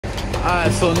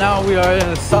So now we are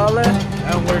in Saleh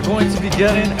and we're going to be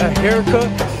getting a haircut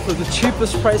for the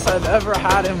cheapest price I've ever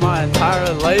had in my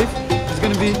entire life. It's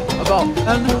going to be about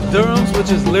 10 dirhams,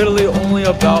 which is literally only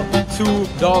about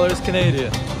 $2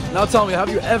 Canadian. Now tell me, have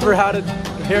you ever had a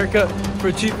haircut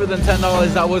for cheaper than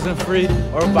 $10 that wasn't free,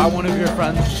 or by one of your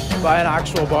friends, by an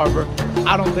actual barber?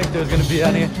 I don't think there's going to be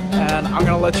any, and I'm going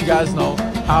to let you guys know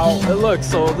how it looks.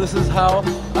 So this is how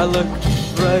I look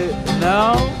right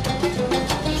now.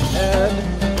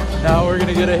 And now we're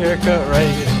gonna get a haircut right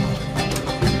here.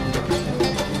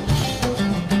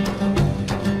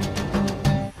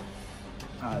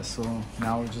 Alright, so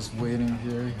now we're just waiting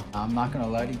here. I'm not gonna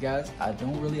lie to you guys, I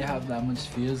don't really have that much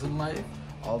fears in life.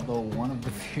 Although one of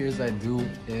the fears I do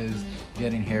is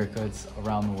getting haircuts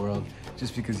around the world,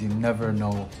 just because you never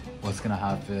know what's gonna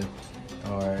happen.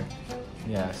 Or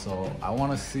yeah, so I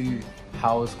want to see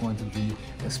how it's going to be,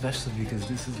 especially because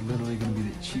this is literally going to be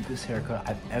the cheapest haircut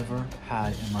I've ever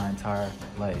had in my entire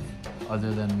life,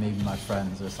 other than maybe my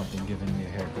friends or something giving me a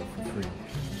haircut for free.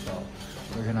 So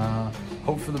we're gonna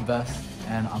hope for the best,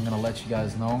 and I'm gonna let you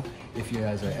guys know if you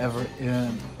guys are ever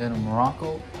in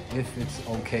Morocco, if it's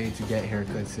okay to get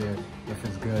haircuts here, if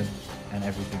it's good, and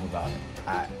everything about it.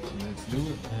 Alright, let's do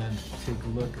it and take a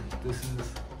look. This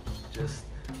is just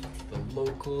the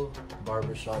local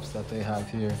barbershops that they have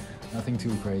here. Nothing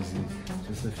too crazy,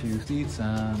 just a few seats,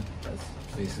 and that's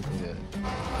basically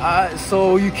it.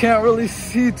 So you can't really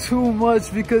see too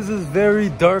much because it's very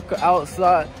dark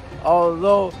outside,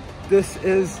 although this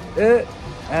is it,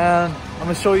 and I'm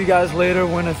gonna show you guys later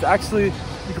when it's actually,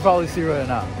 you can probably see right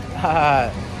now.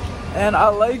 And I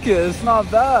like it, it's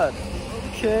not bad.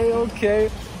 Okay,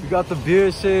 we got the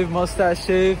beard shave, mustache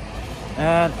shave,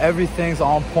 and everything's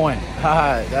on point.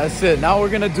 That's it. Now we're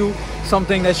gonna do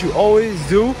something that you always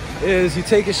do, is you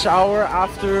take a shower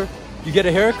after you get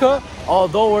a haircut,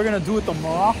 although we're gonna do it the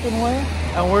Moroccan way,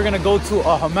 and we're gonna go to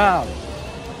a hammam.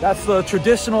 That's the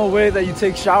traditional way that you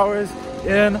take showers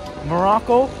in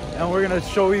Morocco, and we're gonna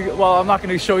show you, well, I'm not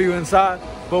gonna show you inside,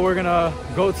 but we're gonna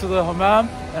go to the hammam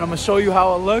and I'm gonna show you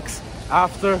how it looks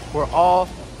after we're all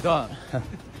done.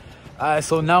 Alright,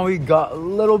 so now we got a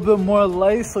little bit more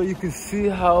light so you can see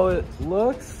how it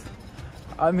looks.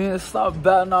 I mean, it's not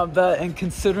bad, and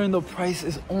considering the price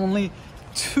is only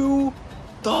 $2.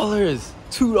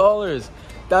 $2.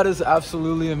 That is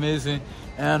absolutely amazing.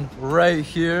 And right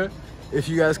here, if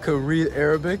you guys could read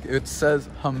Arabic, it says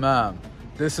hammam.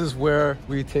 This is where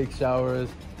we take showers.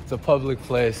 It's a public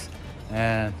place,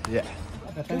 and yeah.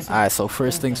 Alright, so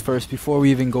first things first, before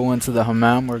we even go into the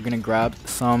hammam, we're gonna grab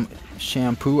some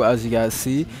shampoo. As you guys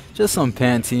see, just some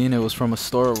Pantene. It was from a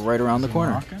store right around the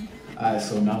corner. Alright,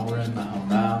 so now we're in the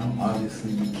hammam.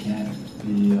 Obviously we can't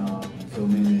be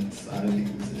filming inside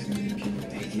because there's gonna be people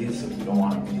taking it, so you don't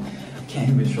want to be, can't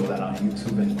even show that on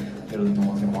YouTube, and literally no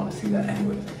one's gonna want to see that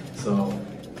anyway. So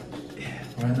yeah,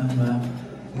 we're in the hammam.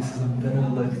 This is a better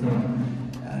look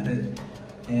at it.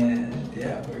 And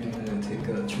yeah, we're gonna take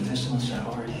a traditional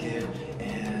shower here,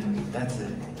 and that's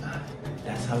it.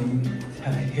 That's how you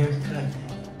have a haircut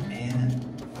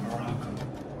in Morocco.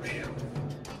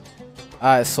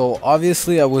 Alright, so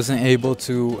obviously I wasn't able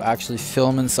to actually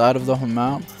film inside of the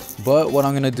hammam, but what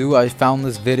I'm gonna do, I found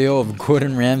this video of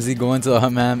Gordon Ramsay going to a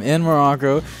hammam in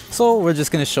Morocco, so we're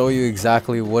just gonna show you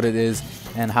exactly what it is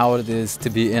and how it is to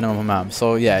be in a hammam.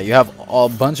 So yeah, you have a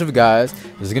bunch of guys.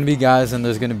 There's gonna be guys and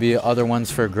there's gonna be other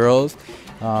ones for girls.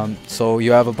 So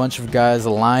you have a bunch of guys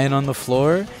lying on the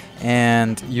floor,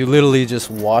 and you literally just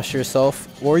wash yourself,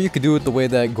 or you could do it the way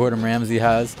that Gordon Ramsay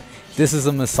has. This is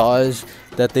a massage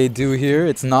that they do here.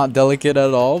 It's not delicate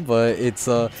at all, but it's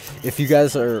if you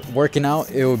guys are working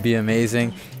out, it would be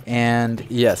amazing. And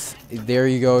yes, there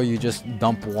you go, you just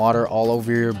dump water all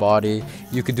over your body.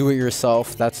 You could do it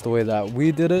yourself, that's the way that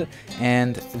we did it.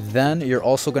 And then you're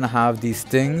also gonna have these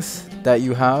things that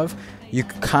you have, you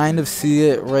can kind of see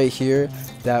it right here,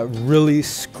 that really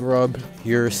scrub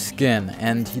your skin,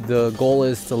 and the goal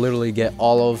is to literally get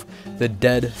all of the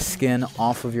dead skin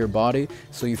off of your body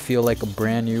so you feel like a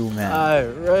brand new man.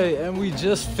 Alright, and we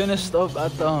just finished up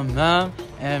at the hammam,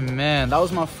 and man, that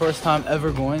was my first time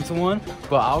ever going to one,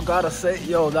 but I gotta say,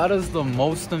 yo, that is the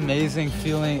most amazing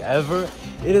feeling ever.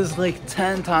 It is like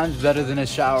 10 times better than a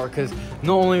shower, because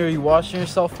not only are you washing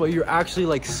yourself, but you're actually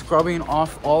like scrubbing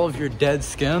off all of your dead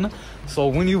skin. So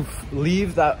when you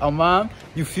leave that hammam,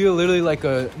 you feel literally like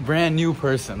a brand new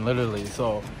person, literally.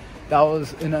 So that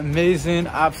was an amazing,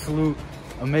 absolute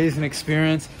amazing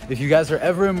experience. If you guys are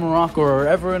ever in Morocco or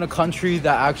ever in a country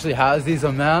that actually has these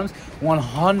hammams,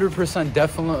 100%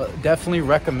 definitely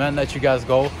recommend that you guys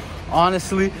go.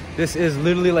 Honestly, this is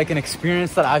literally like an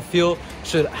experience that I feel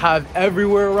should have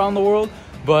everywhere around the world.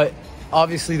 But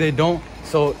Obviously they don't.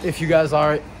 So if you guys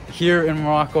are here in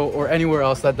Morocco or anywhere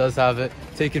else that does have it,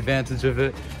 take advantage of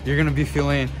it. You're gonna be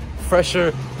feeling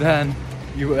fresher than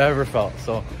you ever felt.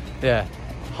 So yeah,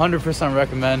 100%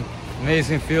 recommend.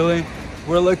 Amazing feeling.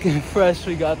 We're looking fresh.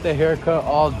 We got the haircut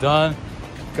all done,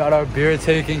 got our beard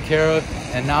taken care of,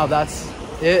 and now that's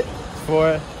it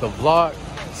for the vlog.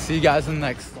 See you guys in the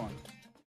next one.